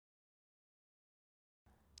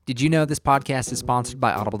Did you know this podcast is sponsored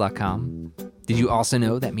by Audible.com? Did you also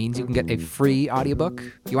know that means you can get a free audiobook?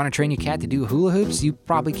 You want to train your cat to do hula hoops? You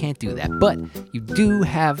probably can't do that, but you do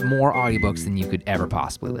have more audiobooks than you could ever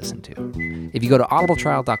possibly listen to. If you go to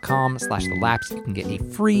audibletrial.com/thelapse, you can get a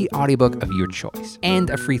free audiobook of your choice and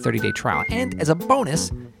a free 30-day trial. And as a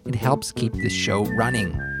bonus, it helps keep this show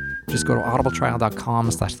running. Just go to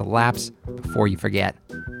audibletrial.com/thelapse before you forget.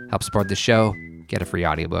 Help support the show, get a free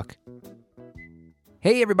audiobook.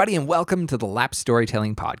 Hey everybody, and welcome to the Lapse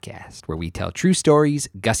Storytelling Podcast, where we tell true stories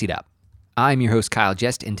gussied up. I'm your host, Kyle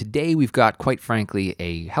Jest, and today we've got, quite frankly,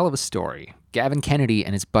 a hell of a story. Gavin Kennedy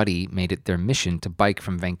and his buddy made it their mission to bike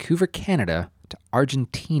from Vancouver, Canada to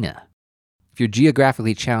Argentina. If you're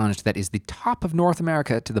geographically challenged, that is the top of North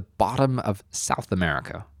America to the bottom of South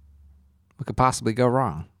America. What could possibly go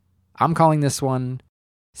wrong? I'm calling this one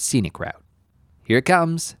Scenic Route. Here it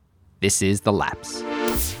comes. This is The Lapse.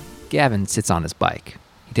 Gavin sits on his bike.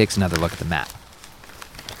 He takes another look at the map.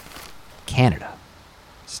 Canada.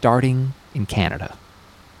 Starting in Canada.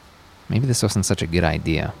 Maybe this wasn't such a good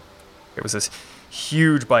idea. It was this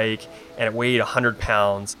huge bike, and it weighed 100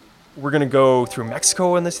 pounds. We're going to go through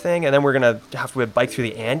Mexico in this thing, and then we're going to have to bike through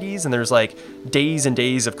the Andes, and there's like days and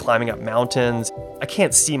days of climbing up mountains. I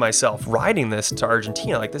can't see myself riding this to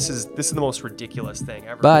Argentina. Like, this is the most ridiculous thing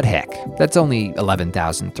ever. But heck, that's only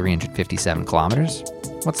 11,357 kilometers.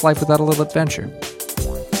 What's life without a little adventure?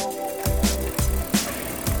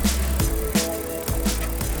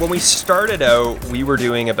 When we started out, we were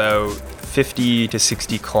doing about 50 to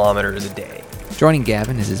 60 kilometers a day. Joining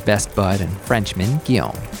Gavin is his best bud and Frenchman,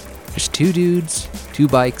 Guillaume. Just two dudes, two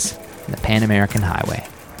bikes, and the Pan American Highway.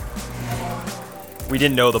 We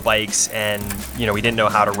didn't know the bikes, and we didn't know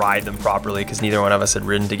how to ride them properly because neither one of us had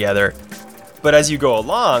ridden together. But as you go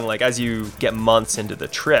along, like as you get months into the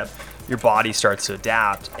trip, your body starts to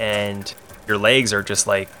adapt, and your legs are just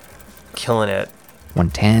like killing it.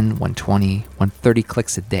 110, 120, 130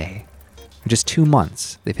 clicks a day. In just 2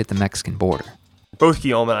 months, they've hit the Mexican border. Both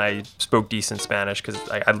Guillaume and I spoke decent Spanish because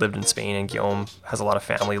I lived in Spain, and Guillaume has a lot of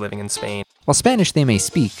family living in Spain. While Spanish they may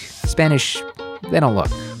speak, Spanish they don't look.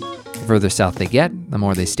 The further south they get, the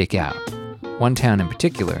more they stick out. One town in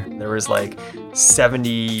particular. There was like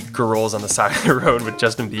 70 girls on the side of the road with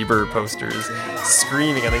Justin Bieber posters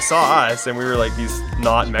screaming, and they saw us, and we were like these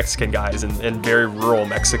not Mexican guys in very rural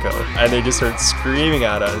Mexico, and they just started screaming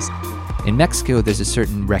at us. In Mexico, there's a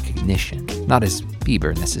certain recognition, not as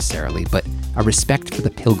Bieber necessarily, but a respect for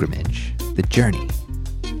the pilgrimage, the journey.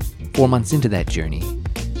 4 months into that journey,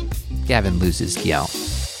 Gavin loses Guillaume.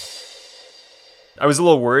 I was a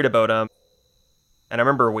little worried about him, and I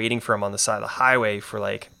remember waiting for him on the side of the highway for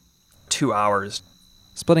like 2 hours.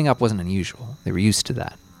 Splitting up wasn't unusual. They were used to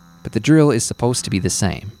that. But the drill is supposed to be the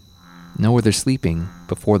same. Know where they're sleeping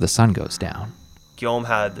before the sun goes down. Guillaume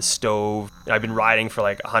had the stove. I'd been riding for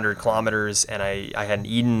like 100 kilometers, and I hadn't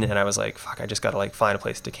eaten, and I was like, fuck, I just gotta like find a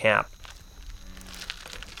place to camp.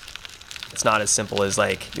 It's not as simple as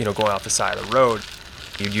like, going off the side of the road.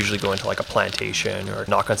 You'd usually go into like a plantation or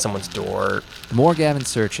knock on someone's door. The more Gavin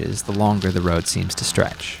searches, the longer the road seems to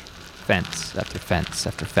stretch. Fence after fence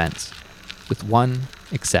after fence, with one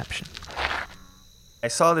exception. I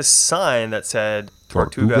saw this sign that said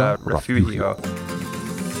Tortuga Refugio.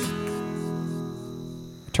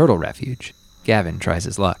 A turtle refuge. Gavin tries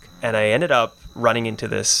his luck. And I ended up running into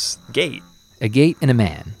this gate. A gate and a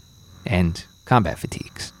man. And combat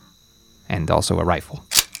fatigues. And also a rifle.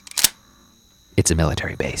 It's a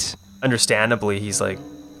military base. Understandably, he's like,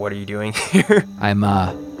 what are you doing here?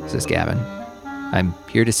 Says Gavin. I'm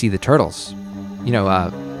here to see the turtles. La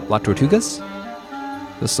Tortugas?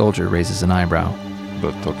 The soldier raises an eyebrow.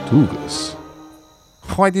 The Tortugas?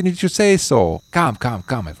 Why didn't you say so? Come,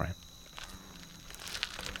 my friend.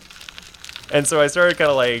 And so I started kind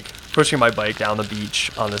of like pushing my bike down the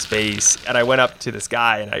beach on this base, and I went up to this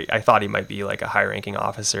guy, and I thought he might be like a high-ranking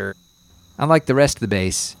officer. Unlike the rest of the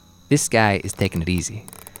base, this guy is taking it easy,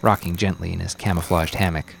 rocking gently in his camouflaged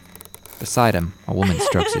hammock. Beside him, a woman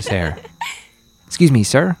strokes his hair. Excuse me,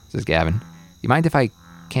 sir, says Gavin. You mind if I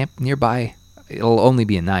camp nearby? It'll only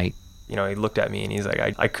be a night. He looked at me and he's like,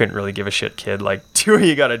 I couldn't really give a shit, kid. Like, do what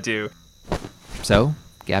you gotta do. So,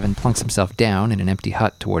 Gavin plunks himself down in an empty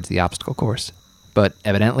hut towards the obstacle course. But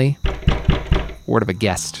evidently, word of a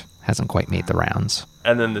guest hasn't quite made the rounds.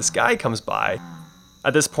 And then this guy comes by.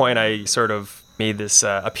 At this point, I sort of made this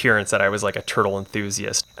appearance that I was like a turtle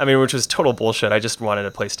enthusiast. Which was total bullshit. I just wanted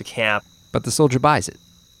a place to camp. But the soldier buys it.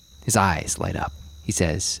 His eyes light up. He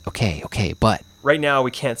says, okay, but... Right now, we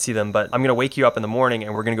can't see them, but I'm going to wake you up in the morning,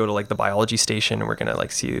 and we're going to go to like the biology station, and we're going to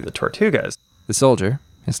like see the tortugas. The soldier,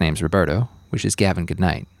 his name's Roberto, wishes Gavin good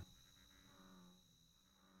night.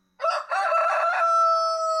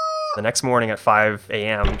 The next morning at 5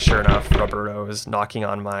 a.m., sure enough, Roberto was knocking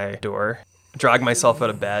on my door. Dragged myself out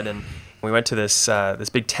of bed, and we went to this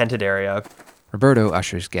big tented area. Roberto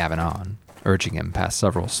ushers Gavin on, urging him past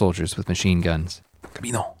several soldiers with machine guns.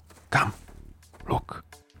 Camino, come, look.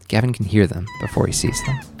 Gavin can hear them before he sees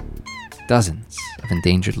them. Dozens of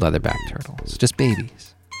endangered leatherback turtles, just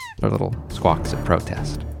babies. Their little squawks of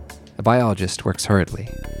protest. A biologist works hurriedly,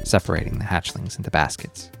 separating the hatchlings into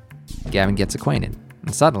baskets. Gavin gets acquainted,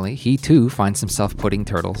 and suddenly he too finds himself putting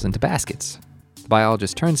turtles into baskets. The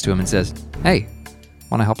biologist turns to him and says, "Hey,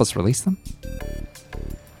 want to help us release them?"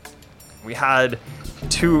 We had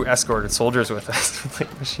 2 escorted soldiers with us with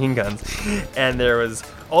like machine guns, and there was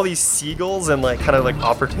all these seagulls and like kind of like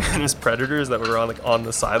opportunist predators that were on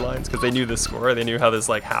the sidelines because they knew the score, they knew how this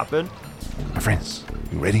like happened. My friends,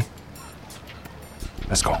 you ready?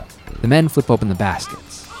 Let's go. The men flip open the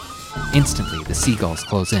baskets. Instantly, the seagulls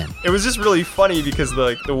close in. It was just really funny because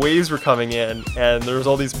the waves were coming in, and there was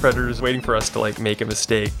all these predators waiting for us to like make a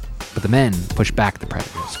mistake. But the men push back the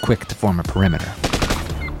predators, quick to form a perimeter.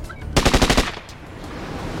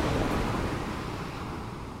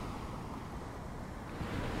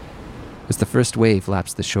 As the first wave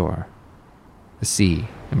laps the shore, the sea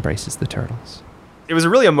embraces the turtles. It was a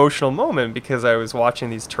really emotional moment because I was watching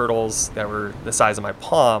these turtles that were the size of my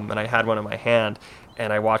palm, and I had one in my hand,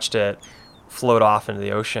 and I watched it float off into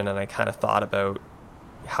the ocean, and I kind of thought about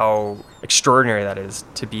how extraordinary that is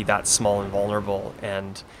to be that small and vulnerable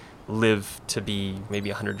and live to be maybe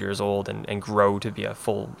 100 years old and grow to be a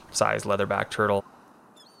full-size leatherback turtle.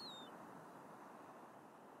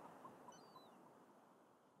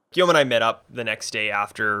 Guillaume and I met up the next day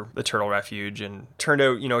after the turtle refuge, and turned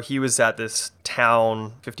out, he was at this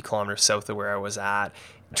town 50 kilometers south of where I was at.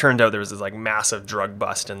 It turned out there was this like massive drug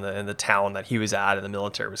bust in the town that he was at, and the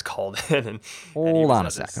military was called in. And Hold on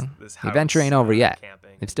a second. The adventure ain't over yet.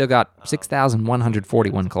 Camping. They've still got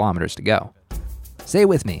 6,141 kilometers to go. Say it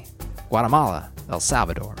with me. Guatemala, El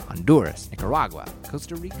Salvador, Honduras, Nicaragua,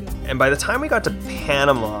 Costa Rica. And by the time we got to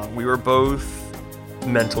Panama, we were both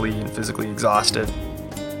mentally and physically exhausted.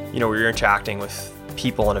 We were interacting with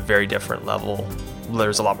people on a very different level.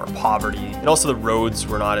 There's a lot more poverty. And also the roads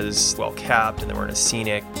were not as well kept, and they weren't as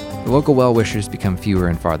scenic. The local well-wishers become fewer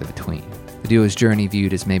and farther between. The duo's journey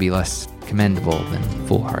viewed as maybe less commendable than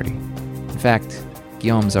foolhardy. In fact,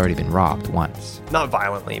 Guillaume's already been robbed once. Not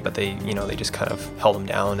violently, but they just kind of held him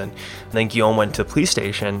down. And then Guillaume went to the police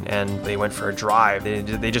station, and they went for a drive.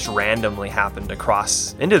 They just randomly happened to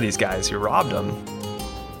cross into these guys who robbed him.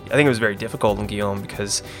 I think it was very difficult in Guillaume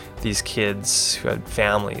because these kids who had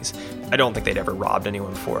families, I don't think they'd ever robbed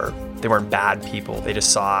anyone before. They weren't bad people. They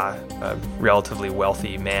just saw a relatively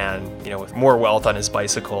wealthy man, with more wealth on his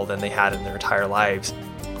bicycle than they had in their entire lives.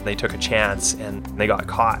 They took a chance and they got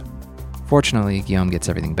caught. Fortunately, Guillaume gets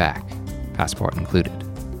everything back, passport included.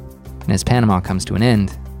 And as Panama comes to an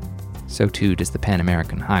end, so too does the Pan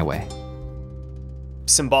American Highway.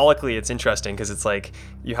 Symbolically, it's interesting because it's like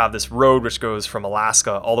you have this road which goes from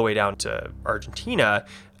Alaska all the way down to Argentina,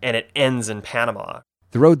 and it ends in Panama.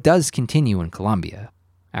 The road does continue in Colombia,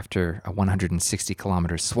 after a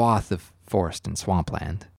 160-kilometer swath of forest and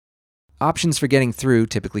swampland. Options for getting through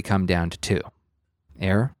typically come down to 2,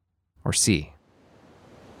 air or sea.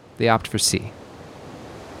 They opt for sea,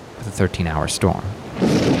 with a 13-hour storm.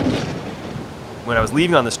 When I was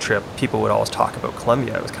leaving on this trip, people would always talk about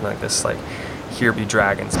Colombia. It was kind of like this, here be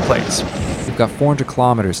dragons place. We've got 400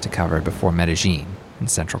 kilometers to cover before Medellin in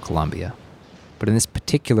central Colombia. But in this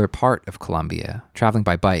particular part of Colombia, traveling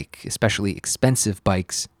by bike, especially expensive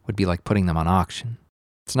bikes, would be like putting them on auction.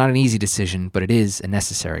 It's not an easy decision, but it is a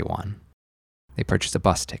necessary one. They purchase a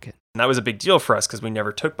bus ticket. And that was a big deal for us because we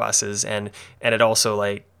never took buses, and it also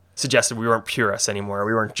suggested we weren't purists anymore.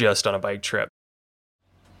 We weren't just on a bike trip.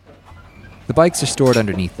 The bikes are stored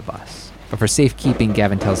underneath the bus. But for safekeeping,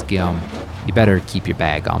 Gavin tells Guillaume, you better keep your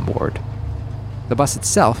bag on board. The bus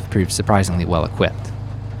itself proves surprisingly well equipped,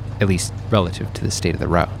 at least relative to the state of the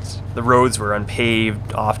roads. The roads were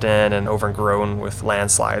unpaved often and overgrown with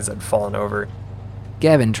landslides that had fallen over.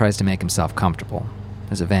 Gavin tries to make himself comfortable.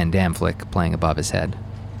 There's a Van Damme flick playing above his head.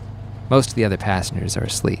 Most of the other passengers are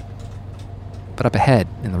asleep. But up ahead,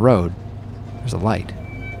 in the road, there's a light.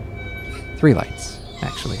 3 lights,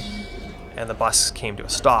 actually. And the bus came to a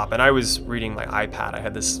stop, and I was reading my iPad. I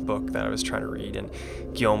had this book that I was trying to read, and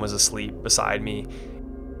Guillaume was asleep beside me.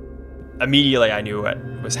 Immediately, I knew what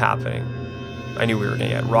was happening. I knew we were going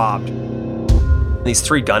to get robbed. These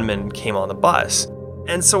 3 gunmen came on the bus,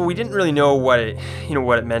 and so we didn't really know what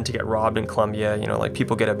it meant to get robbed in Colombia.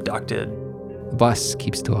 People get abducted. The bus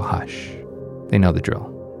keeps to a hush. They know the drill.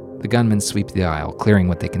 The gunmen sweep the aisle, clearing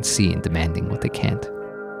what they can see and demanding what they can't.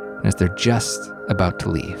 as they're just about to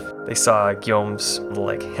leave. They saw Guillaume's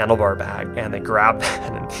like handlebar bag and they grabbed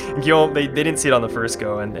that, and Guillaume, they didn't see it on the first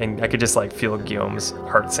go, and I could just like feel Guillaume's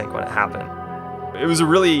heart sink when it happened. It was a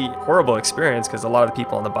really horrible experience because a lot of the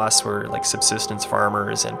people on the bus were like subsistence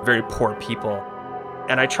farmers and very poor people.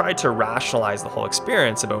 And I tried to rationalize the whole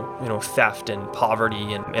experience about, theft and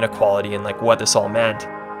poverty and inequality and like what this all meant.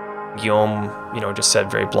 Guillaume, just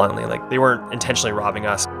said very bluntly, like they weren't intentionally robbing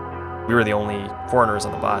us. We were the only foreigners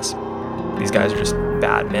on the bus. These guys are just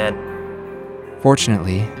bad men.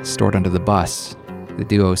 Fortunately, stored under the bus, the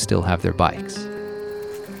duo still have their bikes.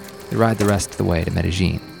 They ride the rest of the way to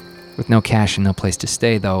Medellin. With no cash and no place to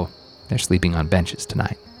stay, though, they're sleeping on benches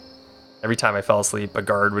tonight. Every time I fell asleep, a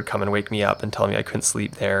guard would come and wake me up and tell me I couldn't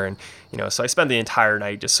sleep there. And, so I spent the entire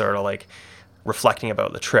night just sort of like reflecting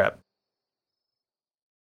about the trip.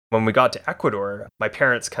 When we got to Ecuador, my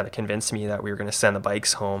parents kind of convinced me that we were going to send the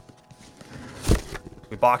bikes home.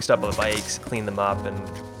 We boxed up the bikes, cleaned them up, and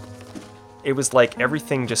it was like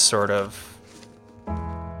everything just sort of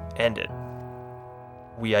ended.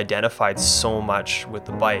 We identified so much with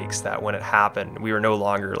the bikes that when it happened, we were no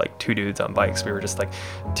longer like two dudes on bikes. We were just like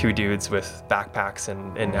two dudes with backpacks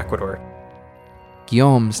in Ecuador.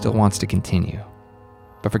 Guillaume still wants to continue.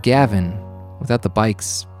 But for Gavin, without the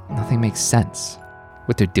bikes, nothing makes sense.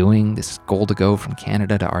 What they're doing, this goal to go from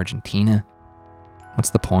Canada to Argentina,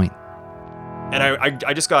 what's the point? And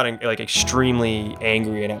I just got like extremely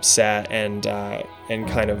angry and upset and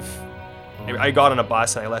kind of, I got on a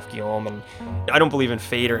bus and I left Guillaume, and I don't believe in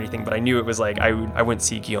fate or anything, but I knew it was like I wouldn't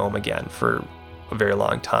see Guillaume again for a very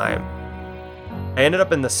long time. I ended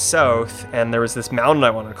up in the south, and there was this mountain I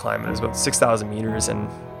wanted to climb. It was about 6,000 meters, and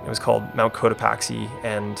it was called Mount Cotopaxi,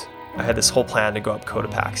 and I had this whole plan to go up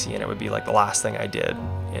Cotopaxi, and it would be like the last thing I did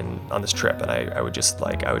on this trip, and I would just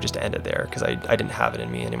end it there because I didn't have it in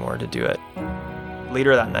me anymore to do it.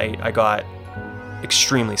 Later that night, I got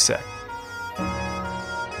extremely sick.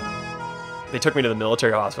 They took me to the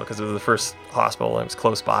military hospital because it was the first hospital and it was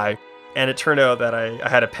close by. And it turned out that I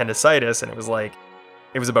had appendicitis, and it was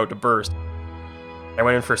about to burst. I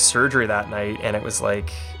went in for surgery that night, and it was like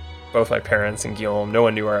both my parents and Guillaume, no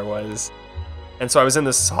one knew where I was. And so I was in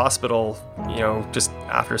this hospital, just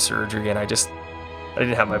after surgery, and I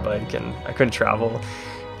didn't have my bike and I couldn't travel.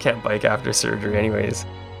 Can't bike after surgery anyways.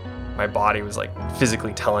 My body was like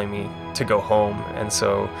physically telling me to go home. And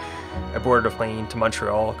so I boarded a plane to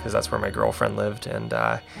Montreal because that's where my girlfriend lived, and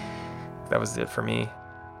that was it for me.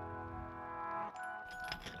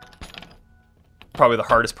 Probably the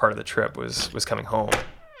hardest part of the trip was coming home.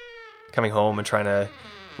 Coming home and trying to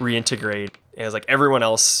reintegrate. It was like everyone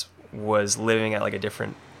else was living at like a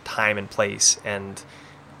different time and place, and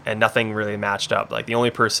nothing really matched up. Like the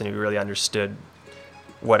only person who really understood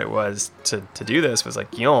what it was to do this was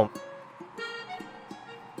like Guillaume.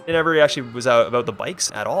 It never actually was about the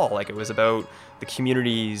bikes at all. Like it was about the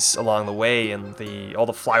communities along the way and all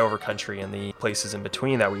the flyover country and the places in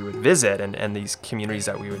between that we would visit and these communities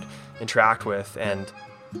that we would interact with. And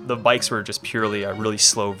the bikes were just purely a really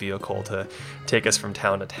slow vehicle to take us from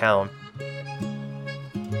town to town.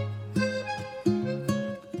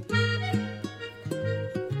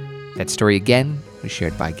 That story again was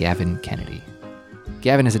shared by Gavin Kennedy.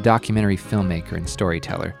 Gavin is a documentary filmmaker and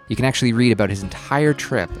storyteller. You can actually read about his entire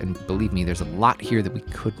trip, and believe me, there's a lot here that we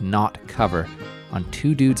could not cover on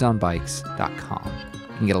twodudesonbikes.com.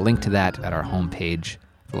 You can get a link to that at our homepage,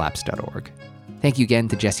 thelaps.org. Thank you again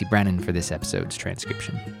to Jesse Brennan for this episode's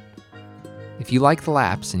transcription. If you like The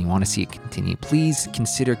Laps and you want to see it continue, please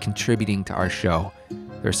consider contributing to our show.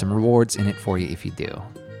 There are some rewards in it for you if you do.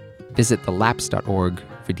 Visit thelaps.org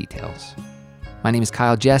for details. My name is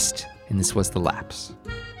Kyle Jest, and this was The Laps.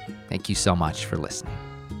 Thank you so much for listening.